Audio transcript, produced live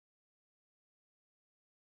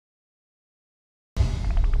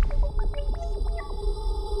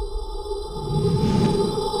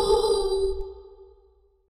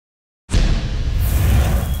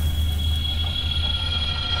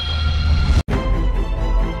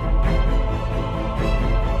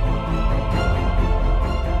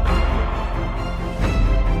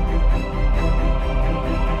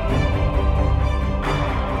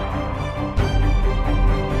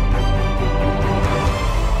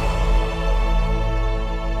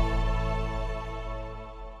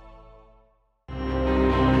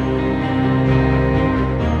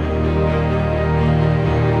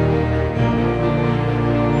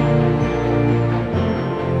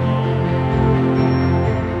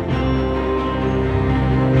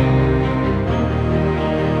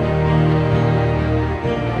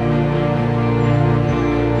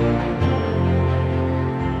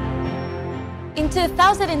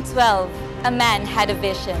2012, a man had a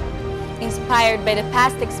vision. Inspired by the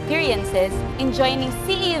past experiences in joining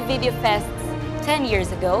CEU VideoFest 10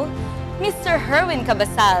 years ago, Mr. Herwin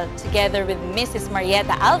Cabasal, together with Mrs.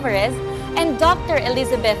 Marieta Alvarez and Dr.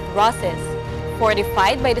 Elizabeth Roses,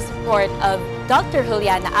 fortified by the support of Dr.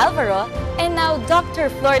 Juliana Alvaro and now Dr.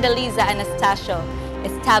 Flordaliza Anastasio,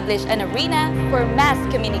 established an arena for mass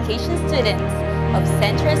communication students of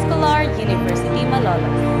Centro Escolar University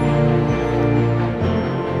Malolos.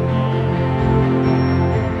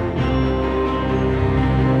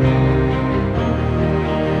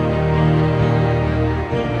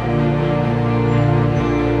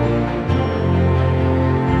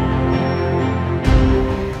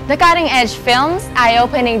 The cutting-edge films,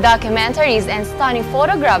 eye-opening documentaries, and stunning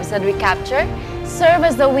photographs that we capture serve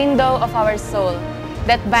as the window of our soul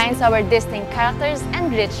that binds our distinct characters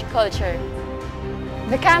and rich culture.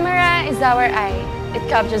 The camera is our eye. It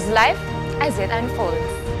captures life as it unfolds.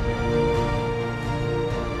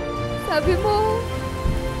 Sabi mo,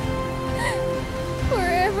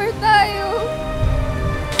 forever tayo.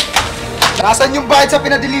 Nasaan yung bayad sa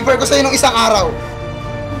pinadeliver ko sa'yo nung isang araw?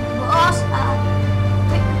 Boss,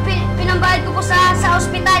 pinambayad ko po sa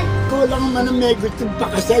ospital. Ikaw lang naman ang may gustong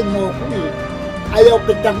pakasal mo ko eh. Ayaw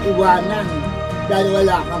kitang iwanan dahil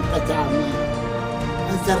wala kang kasama.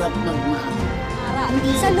 Ang sarap magmahal.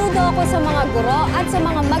 Saludo ako sa mga guro at sa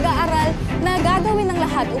mga mag-aaral na gagawin ng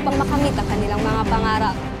lahat upang makamit ang kanilang mga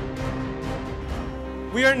pangarap.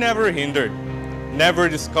 We are never hindered, never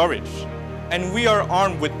discouraged, and we are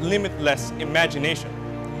armed with limitless imagination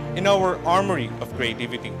in our armory of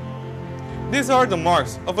creativity. These are the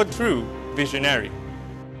marks of a true visionary.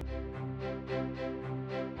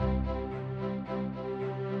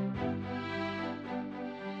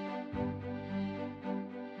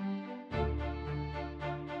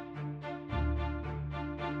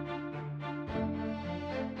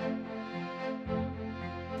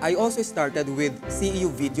 I also started with CEU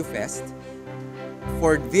VideoFest.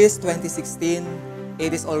 For this 2016,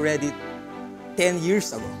 it is already 10 years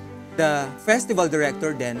ago. The festival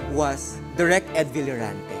director then was Direct Ed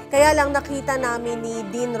Villarante. Kaya lang nakita namin ni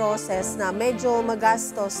Dean Roses na medyo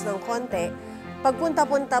magastos ng konti.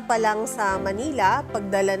 Pagpunta-punta pa lang sa Manila,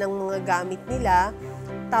 pagdala ng mga gamit nila,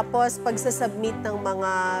 tapos pagsasubmit ng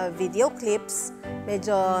mga video clips,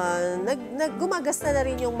 medyo gumagasta na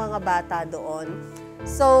rin yung mga bata doon.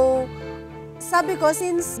 So, sabi ko,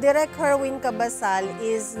 since Direk Herwin Cabasal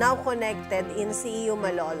is now connected in CEU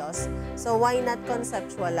Malolos, so why not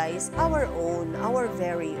conceptualize our own, our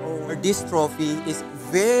very own? This trophy is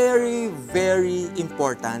very, very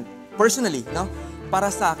important. Personally, no? Para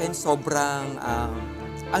sa akin, sobrang,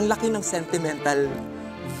 ang laki ng sentimental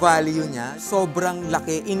value niya. Sobrang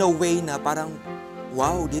laki in a way na parang,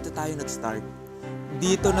 wow, dito tayo nag-start.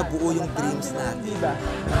 Dito nabuo yung dreams natin.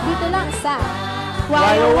 Dito lang sa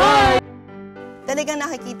Why? Talagang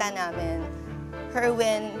nakikita namin,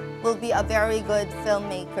 Herwin will be a very good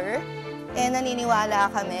filmmaker. And naniniwala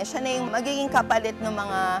kami, siya na yung magiging kapalit ng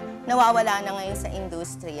mga nawawala na ngayon sa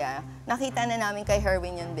industriya. Nakita na namin kay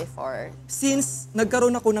Herwin yun before. Since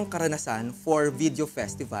nagkaroon ako ng karanasan for video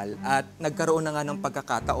festival at nagkaroon na nga ng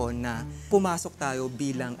pagkakataon na pumasok tayo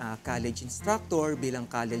bilang college instructor, bilang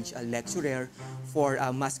college lecturer for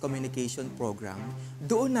a mass communication program,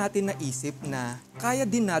 doon natin naisip na kaya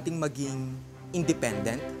din nating maging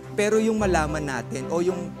independent, pero yung malaman natin o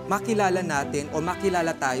yung makilala natin o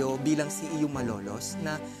makilala tayo bilang CEU Malolos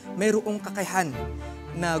na mayroong kakayahan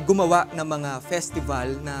na gumawa ng mga festival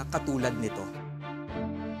na katulad nito.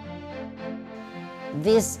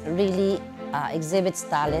 This really exhibits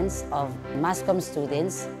talents of mass comm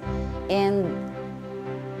students, and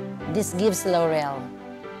this gives laurel.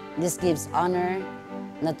 This gives honor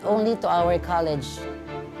not only to our college,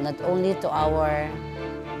 not only to our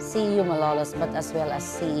CEU Malolos, but as well as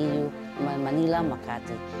CEU Manila,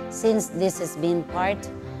 Makati. Since this has been part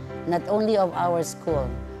not only of our school,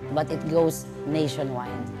 but it goes nationwide.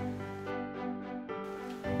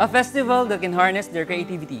 A festival that can harness their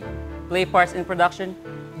creativity, play parts in production,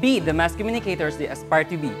 be the mass communicators they aspire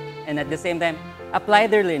to be, and at the same time, apply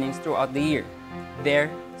their learnings throughout the year. There,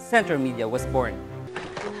 CentroMedia was born.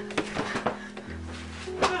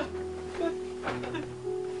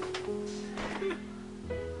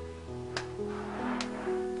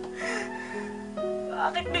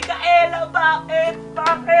 Bakit, Micaela? Bakit?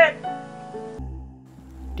 Bakit?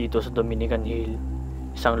 Dito sa Dominican Hill,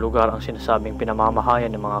 isang lugar ang sinasabing pinamamahayan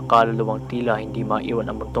ng mga kaluluwang tila hindi maiwan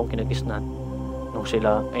ang mundong kinagisnan nung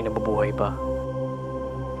sila ay nabubuhay pa.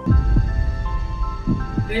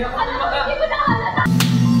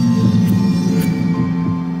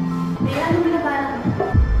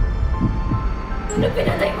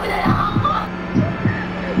 Pinatay mo na lang ako.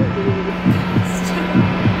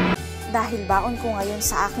 Dahil baon ko ngayon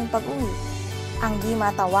sa aking pag-uwi, ang di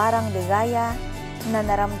matawarang ligaya na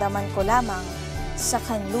naramdaman ko lamang sa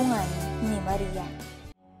kanlungan ni Maria.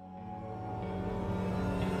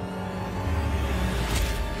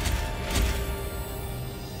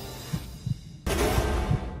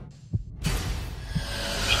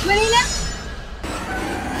 Manila!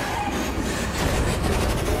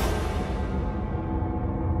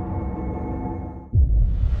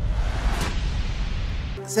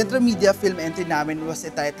 Centromedia film entry namin was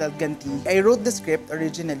entitled Ganti. I wrote the script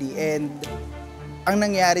originally and ang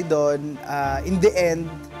nangyari doon, in the end,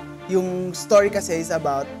 yung story kasi is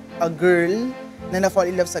about a girl na na-fall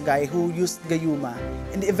in love sa guy who used gayuma.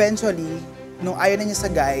 And eventually, nung ayaw na niya sa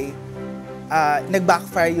guy,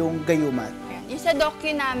 nag-backfire yung gayuma. Yung sa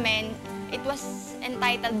docu namin, it was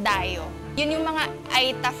entitled Dayo. Yun yung mga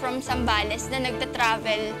Aita from Zambales na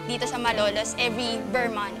nagta-travel dito sa Malolos every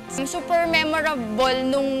month. Super memorable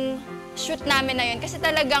nung shoot namin na yun kasi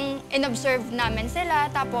talagang in-observe namin sila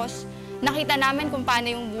tapos nakita namin kung paano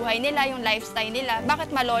yung buhay nila, yung lifestyle nila.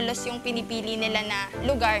 Bakit Malolos yung pinipili nila na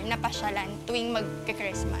lugar na pasyalan tuwing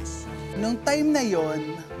magka-Christmas. Nung time na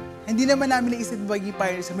yon, hindi naman namin naisip maging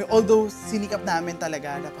pioneers kami, although sinikap namin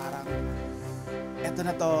talaga na parang eto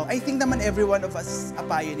na to. I think naman every one of us a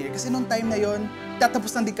pioneer. Kasi nung time na yon,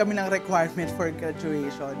 tatapos na din kami ng requirement for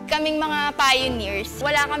graduation. Kaming mga pioneers,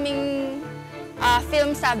 wala kaming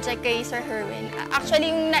film subject kay Sir Herwin.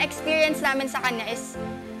 Actually, yung na-experience namin sa kanya is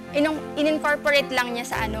in-incorporate lang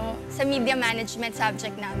niya sa media management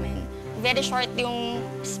subject namin. Very short yung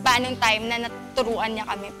span ng time na naturuan niya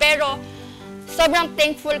kami. Pero sobrang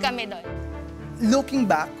thankful kami doon. Looking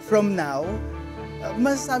back from now,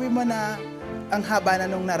 masasabi mo na ang haba na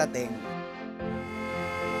nung narating.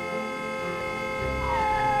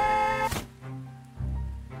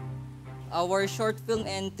 Our short film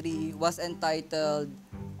entry was entitled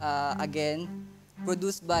Again,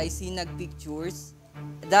 produced by Sinag Pictures.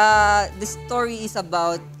 The story is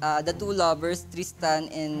about the two lovers, Tristan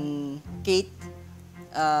and Kate.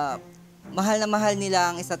 Mahal na mahal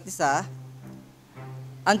nila ang isa't isa.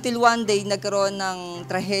 Until one day, nagkaroon ng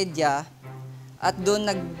trahedya at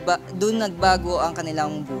doon nagbago ang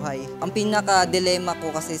kanilang buhay. Ang pinaka-dilema ko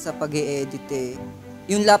kasi sa pag-e-edit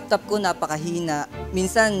yung laptop ko napakahina.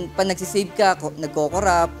 Minsan, pa nagsisave ka,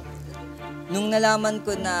 nagko-corrupt. Nung nalaman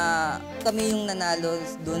ko na kami yung nanalo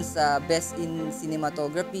doon sa Best in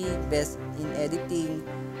Cinematography, Best in Editing,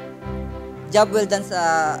 job well done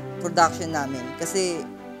sa production namin. Kasi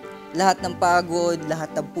lahat ng pagod, lahat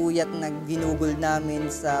ng puyat na ginugol namin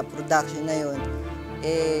sa production na yon,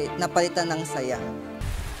 napalitan ng saya.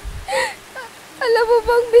 Alam mo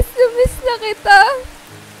bang miss na kita?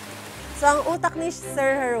 So, ang utak ni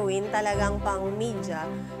Sir Herwin talagang pang media.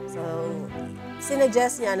 So,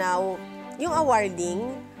 sinuggest niya na yung awarding,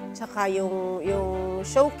 tsaka yung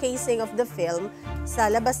showcasing of the film sa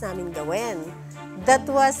labas namin gawin. That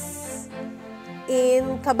was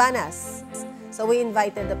in Cabanas. So, we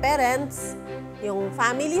invited the parents, yung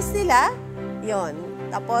families nila, yon.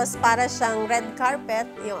 Tapos, para siyang red carpet,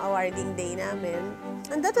 yung awarding day namin.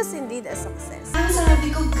 And that was indeed a success. Ang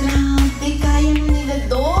sabi ko, grabe, kaya mo nila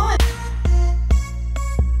doon.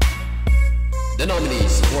 The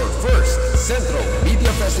nominees for First Centro Media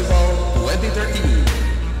Festival 2013.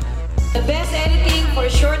 The Best Editing for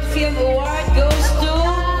Short Film Award goes to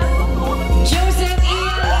Joseph E.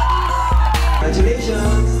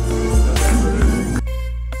 Congratulations!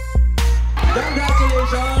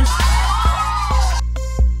 Congratulations!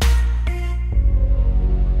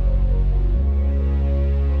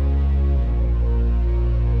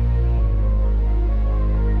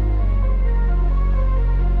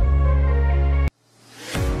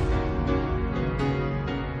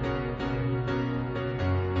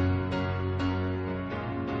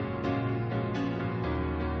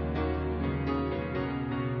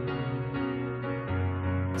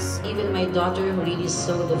 Even my daughter who really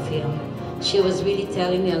saw the film, she was really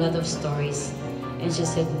telling me a lot of stories. And she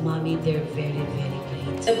said, Mommy, they're very, very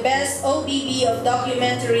great. The Best OBB of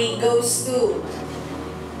Documentary goes to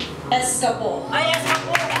Escapo. Ay,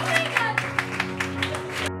 Escapo! Oh my God!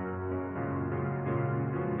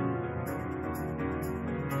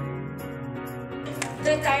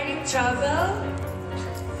 The tiring travel,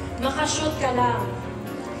 makashoot ka lang.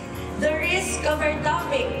 The risk of our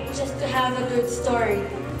topic, just to have a good story.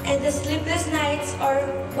 And the sleepless nights are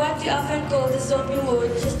what we often call the zombie mode,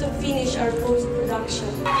 just to finish our post-production.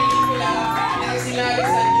 Na isinali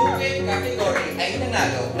sa UK category ay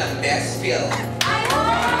nanalo ng Best Film.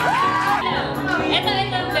 Ito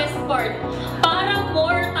ang best part. Para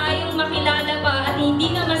more tayong makilala pa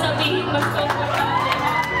na masabihin mas komportable.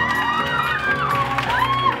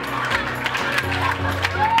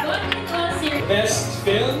 But in all seriousness, Best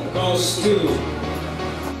film goes to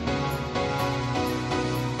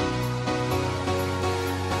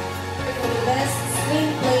Best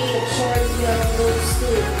screenplay short film goes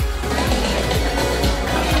to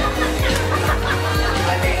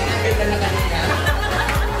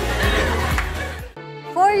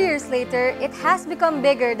 4 years later, it has become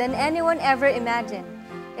bigger than anyone ever imagined.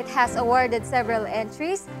 It has awarded several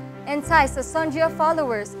entries, enticed a sundry of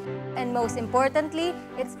followers, and most importantly,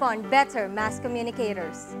 it spawned better mass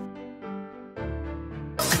communicators.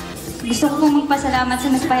 Gusto ko pong magpasalamat sa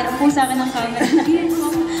nagpahiram po sa akin ng camera.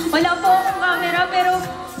 Wala po akong camera, pero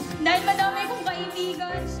dahil madami kong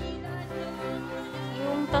kaibigan,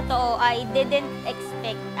 Yung totoo, I didn't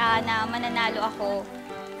expect na mananalo ako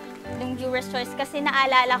ng Viewer's Choice kasi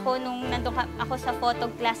naalala ko nung nandun ako sa photo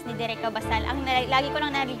class ni Direk Cabasal, ang lagi ko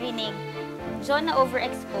lang naririnig, John na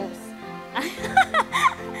overexpose.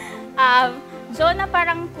 John na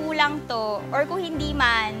parang kulang to, or kung hindi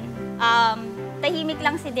man, tahimik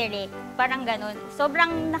lang si Direk, parang ganun.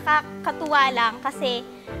 Sobrang nakakatuwa lang kasi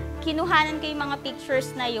kinuhanan ko yung mga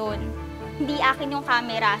pictures na yun, hindi akin yung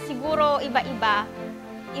camera. Siguro iba-iba,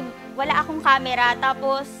 wala akong camera,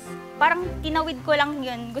 tapos parang tinawid ko lang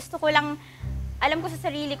yun. Gusto ko lang, alam ko sa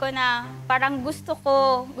sarili ko na parang gusto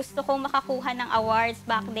ko makakuha ng awards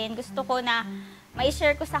back then. Gusto ko na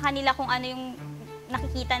ma-share ko sa kanila kung ano yung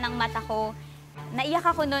nakikita ng mata ko. Naiyak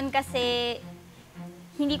ako noon kasi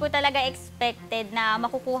hindi ko talaga expected na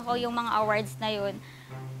makukuha ko yung mga awards na yun.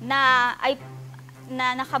 Na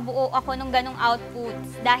nakabuo ako ng ganong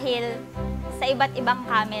outputs dahil sa iba't ibang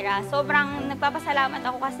camera. Sobrang nagpapasalamat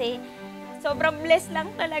ako kasi sobrang blessed lang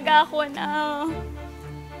talaga ako na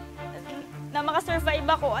makasurvive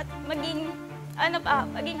ako at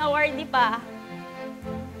maging awardee pa.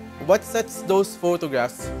 What sets those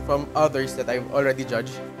photographs from others that I've already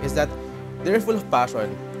judged is that they're full of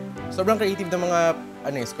passion. Sobrang creative ng mga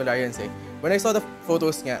Escolarians eh. When I saw the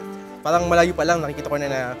photos nga, parang malayo pa lang nakikita ko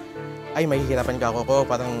na ay mahihirapan ka ako,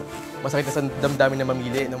 parang masakit na sa damdamin na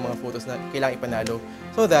mamili ng mga photos na kailangang ipanalo.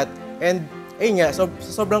 So that, and ayun nga,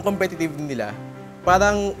 sobrang competitive nila.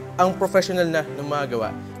 Parang ang professional na ng mga gawa.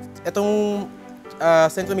 Itong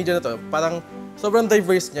Centromedia na to, parang sobrang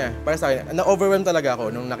diverse niya para sa akin. Na-overwhelm talaga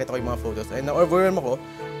ako nung nakita ko yung mga photos. And na-overwhelm ako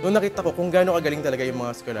nung nakita ko kung gaano kagaling talaga yung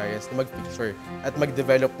mga Escolarians na mag-picture at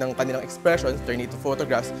mag-develop ng kanilang expressions, turn it to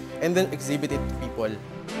photographs, and then exhibit it to people.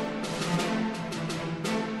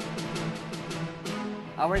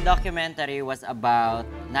 Our documentary was about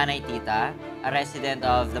Nanay Tita, a resident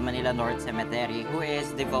of the Manila North Cemetery who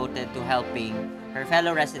is devoted to helping her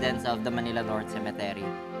fellow residents of the Manila North Cemetery.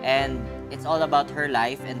 And it's all about her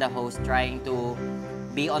life and the host trying to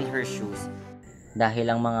be on her shoes.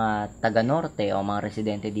 Dahil ang mga taga-norte o mga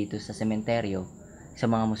residente dito sa sementeryo, sa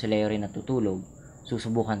mga musileo rin natutulog,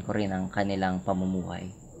 susubukan ko rin ang kanilang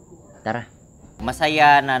pamumuhay. Tara!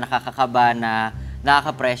 Masaya na nakakakaba na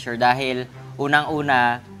nakaka-pressure dahil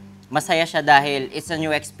unang-una, masaya siya dahil it's a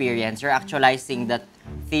new experience. You're actualizing the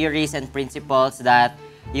theories and principles that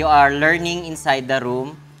you are learning inside the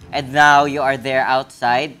room and now you are there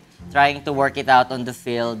outside trying to work it out on the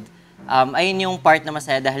field. Ayun yung part na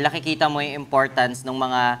masaya dahil nakikita mo yung importance ng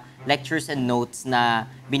mga lectures and notes na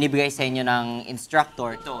binibigay sa inyo ng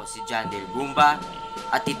instructor. Ito si Jandel Gumba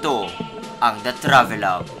at ito ang The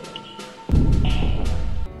Travelogue.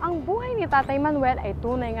 Ang buhay ni Tatay Manuel ay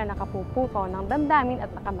tunay nga nakapupukaw ng damdamin at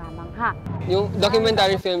nakamamangha. Yung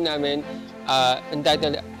documentary film namin,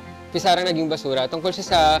 entitled Pisarang Naging Basura, tungkol siya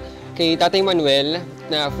sa kay Tatay Manuel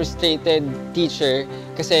na frustrated teacher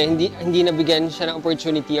kasi hindi nabigyan siya ng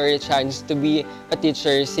opportunity or a chance to be a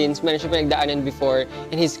teacher since meron siya pinagdaanan before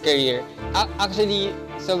in his career. Actually,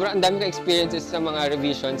 sobrang dami ko experiences sa mga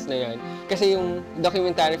revisions na yan. Kasi yung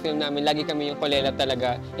documentary film namin, lagi kami yung kolela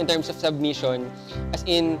talaga in terms of submission. As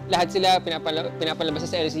in, lahat sila pinapalabas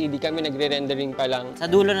sa LCD, kami nagre-rendering pa lang. Sa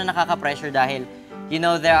dulo na nakaka-pressure dahil, you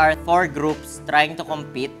know, there are 4 groups trying to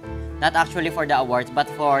compete, not actually for the awards, but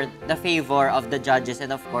for the favor of the judges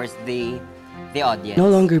and of course the audience. No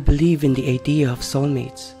longer believe in the idea of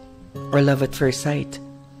soulmates or love at first sight,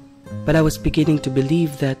 but I was beginning to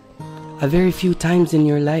believe that a very few times in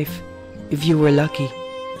your life, if you were lucky,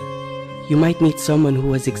 you might meet someone who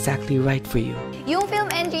was exactly right for you. Yung film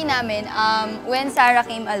entry namin, when Sarah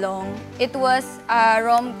came along, it was a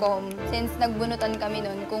rom-com since nagbunutan kami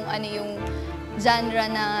nun kung ano yung genre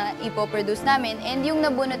na ipoproduce namin, and yung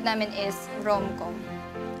nabunot namin is rom-com.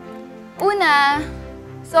 Una,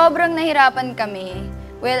 sobrang nahirapan kami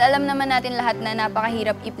Well, alam naman natin lahat na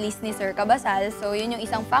napakahirap i-please ni Sir Cabasal. So, yun yung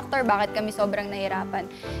isang factor bakit kami sobrang nahirapan.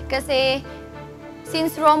 Kasi,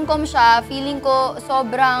 since rom-com siya, feeling ko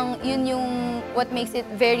sobrang yun yung what makes it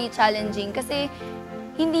very challenging. Kasi,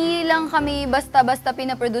 hindi lang kami basta-basta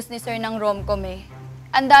pinaproduce ni Sir ng rom-com eh.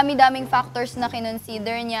 Ang dami-daming factors na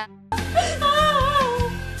kinonsider niya.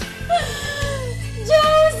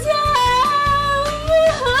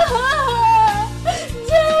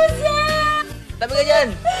 Tabi ka dyan!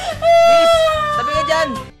 Miss! Tabi ka dyan!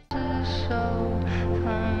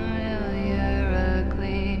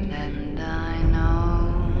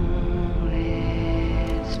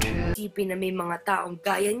 Isipin na may mga taong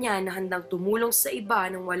gaya niya na handang tumulong sa iba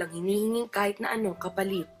nang walang hinihinging kahit na anong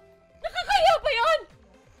kapalit. Nakakaya ba yun?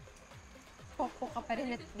 Poko ka pa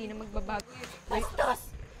rin at di na magbabago. Bastos!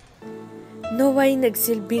 Naway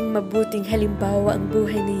nagsilbing mabuting halimbawa ang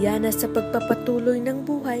buhay ni Yana sa pagpapatuloy ng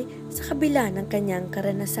buhay sa kabila ng kanyang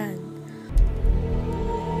karanasan.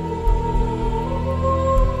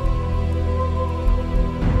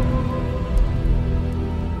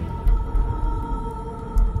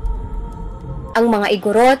 Ang mga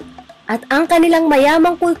igorot at ang kanilang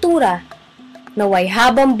mayamang kultura naway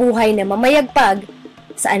habang buhay na mamayagpag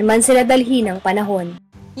saan man sila dalhin ng panahon.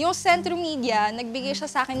 Yung Centromedia, nagbigay siya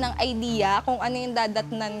sa akin ng idea kung ano yung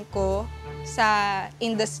dadatnan ko sa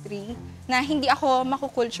industry na hindi ako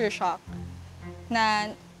maku-culture shock. Na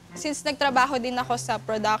since nagtrabaho din ako sa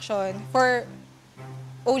production for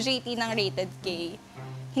OJT ng Rated K,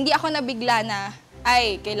 hindi ako nabigla na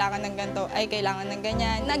ay, kailangan ng ganito, ay, kailangan ng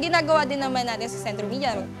ganyan. Na ginagawa din naman natin sa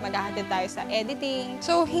Centromedia, maghahatid tayo sa editing.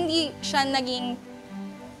 So, hindi siya naging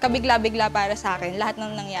kabigla-bigla para sa akin, lahat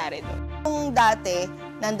ng nangyari doon. Kung dati,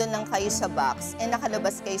 nandun lang kayo sa box, and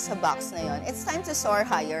nakalabas kayo sa box na yon, it's time to soar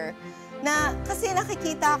higher. Na, kasi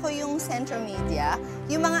nakikita ko yung Centromedia,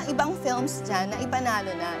 yung mga ibang films dyan na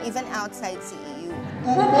ipanalo na, even outside CEU.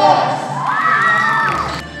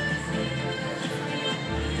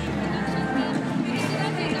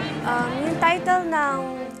 Yung title ng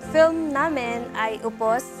film namin ay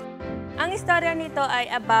Upos. Ang istorya nito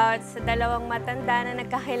ay about sa dalawang matanda na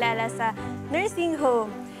nagkakilala sa nursing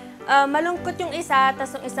home. Malungkot yung isa,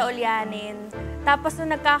 tapos yung isa ulyanin. Tapos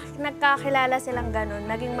nung nagkakilala silang ganun,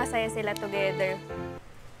 naging masaya sila together.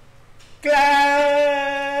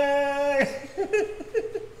 Claire!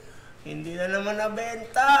 Hindi na naman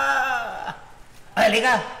nabenta! Ay,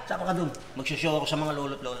 halika! Saka ka dun. Magsishow ako sa mga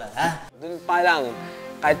lolo't lola, ha? Doon pa lang,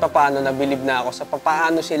 kahit papaano nabilib na ako sa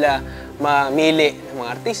paano sila mamili ng mga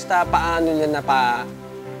artista, paano nila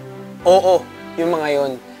oo yung mga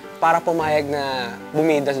yon para pumayag na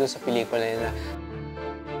bumida doon sa pelikula nila.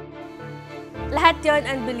 Lahat yon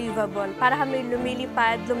unbelievable. Para kami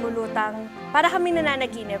lumilipad, lumulutang, para kami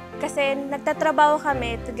nananaginip. Kasi nagtatrabaho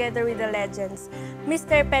kami together with the legends,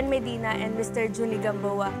 Mr. Pen Medina and Mr. Julie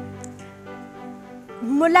Gamboa.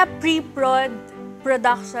 Mula pre-prod,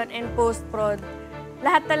 production, and post-prod,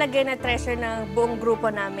 lahat talaga na treasure ng buong grupo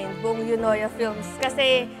namin, buong UNO Films.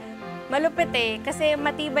 Kasi malupit eh, kasi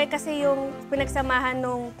matibay kasi yung pinagsamahan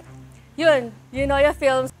nung UNO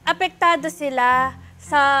Films. Apektado sila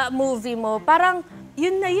sa movie mo. Parang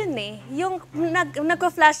yun na yun eh. Yung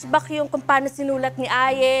nag-flashback yung kung paano sinulat ni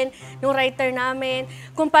Ayen, yung writer namin,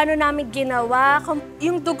 kung paano namin ginawa,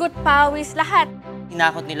 yung dugot pawis, lahat.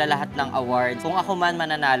 Hinakot nila lahat ng awards. Kung ako man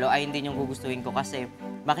mananalo, ay hindi yung gugustuhin ko kasi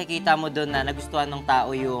makikita mo doon na nagustuhan ng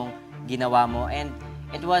tao yung ginawa mo. And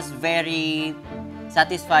it was very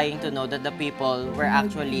satisfying to know that the people were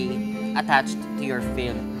actually attached to your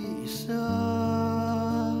film.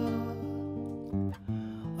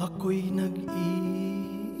 Ako'y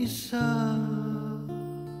nag-iisa.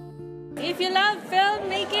 If you love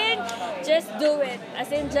filmmaking, just do it.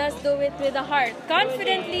 As in, just do it with the heart.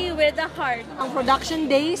 Confidently with the heart. Ang production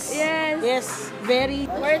days? Yes. Yes, very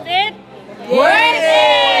worth it. Worth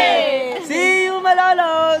it! CEU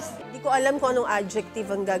Malolos! Hindi ko alam kung anong adjective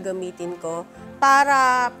ang gagamitin ko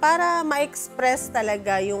para ma-express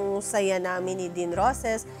talaga yung saya namin ni Dean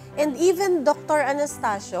Roses and even Dr.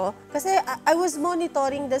 Anastasio kasi I was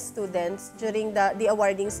monitoring the students during the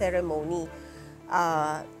awarding ceremony.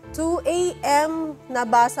 2 a.m.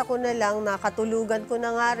 nabasa ko na lang, nakatulugan ko na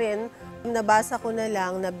nga rin, nabasa ko na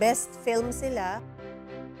lang na best film sila.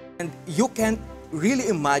 And you can't really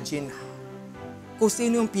imagine kung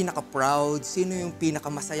sino yung pinaka-proud, sino yung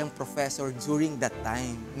pinaka-masayang professor during that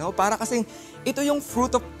time, no? Para kasing ito yung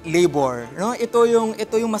fruit of labor, no? Ito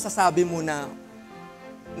yung masasabi mo na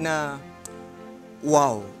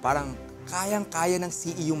wow, parang kayang-kaya ng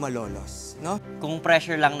CEU Malolos, no? Kung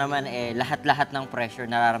pressure lang naman lahat-lahat ng pressure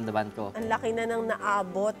nararamdaman ko. Ang laki na ng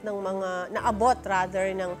naabot ng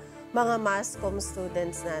mga mass comm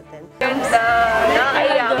students natin. Maganda,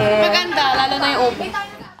 lalo na yung OP.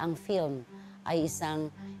 Ang film ay isang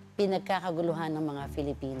pinagkakaguluhan ng mga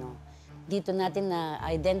Filipino. Dito natin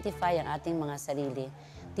na-identify ang ating mga sarili.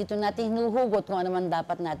 Dito natin hinuhugot kung ano man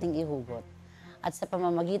dapat nating ihugot. At sa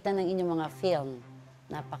pamamagitan ng inyong mga film,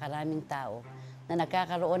 napakaraming tao na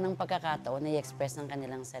nakakaroon ng pagkakataon na i-express ang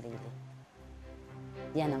kanilang sarili.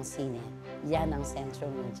 Yan ang sine. Yan ang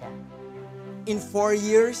CentroMedia. In 4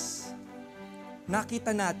 years,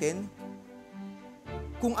 nakita natin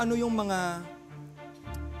kung ano yung mga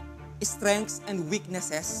strengths and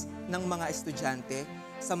weaknesses ng mga estudyante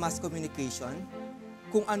sa mass communication,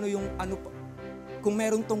 kung kung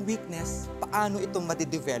meron tong weakness, paano itong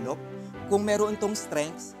madidevelop, kung meron itong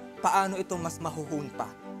strengths, paano ito mas mahuhun pa,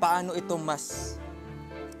 paano ito mas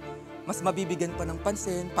mabibigyan pa ng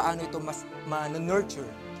pansin, paano ito mas ma-nurture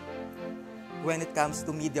when it comes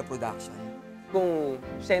to media production. Kung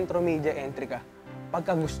CentroMedia entry ka,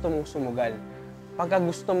 pagka gusto mong sumugal, pagka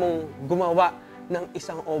gusto mong gumawa ng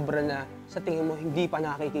isang obra na sa tingin mo hindi pa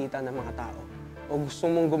nakikita ng mga tao, o gusto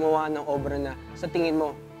mong gumawa ng obra na sa tingin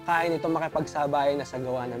mo kaya nito makipagsabayan na sa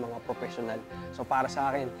gawa ng mga profesional. So para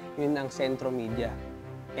sa akin, yun ang CentroMedia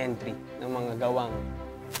entry ng mga gawang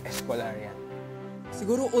Escolarian.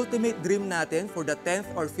 Siguro ultimate dream natin for the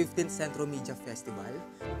 10th or 15th CentroMedia Festival,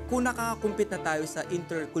 kung nakakakumpit na tayo sa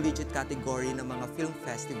intercollegiate category ng mga film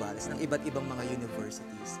festivals ng iba't ibang mga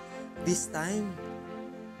universities, this time,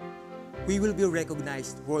 we will be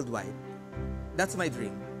recognized worldwide. That's my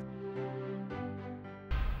dream.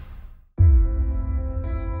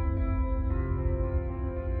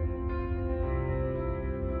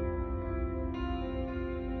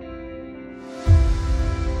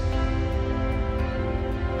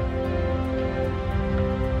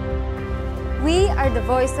 We are the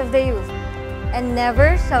voice of the youth, and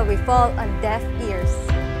never shall we fall on deaf ears.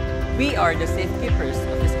 We are the safekeepers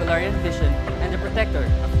of the Escolarian vision and the protector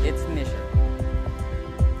of its mission.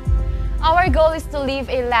 Our goal is to leave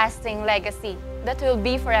a lasting legacy that will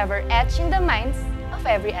be forever etched in the minds of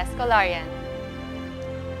every Escolarian.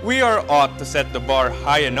 We are ought to set the bar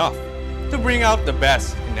high enough to bring out the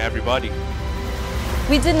best in everybody.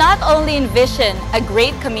 We do not only envision a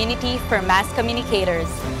great community for mass communicators,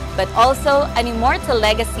 but also an immortal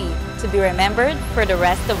legacy to be remembered for the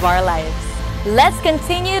rest of our lives. Let's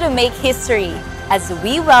continue to make history as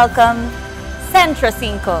we welcome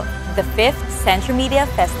CentroCINCO, the 5th CentroMedia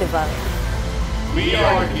Festival. We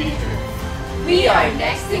are teachers. We are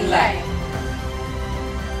next in line.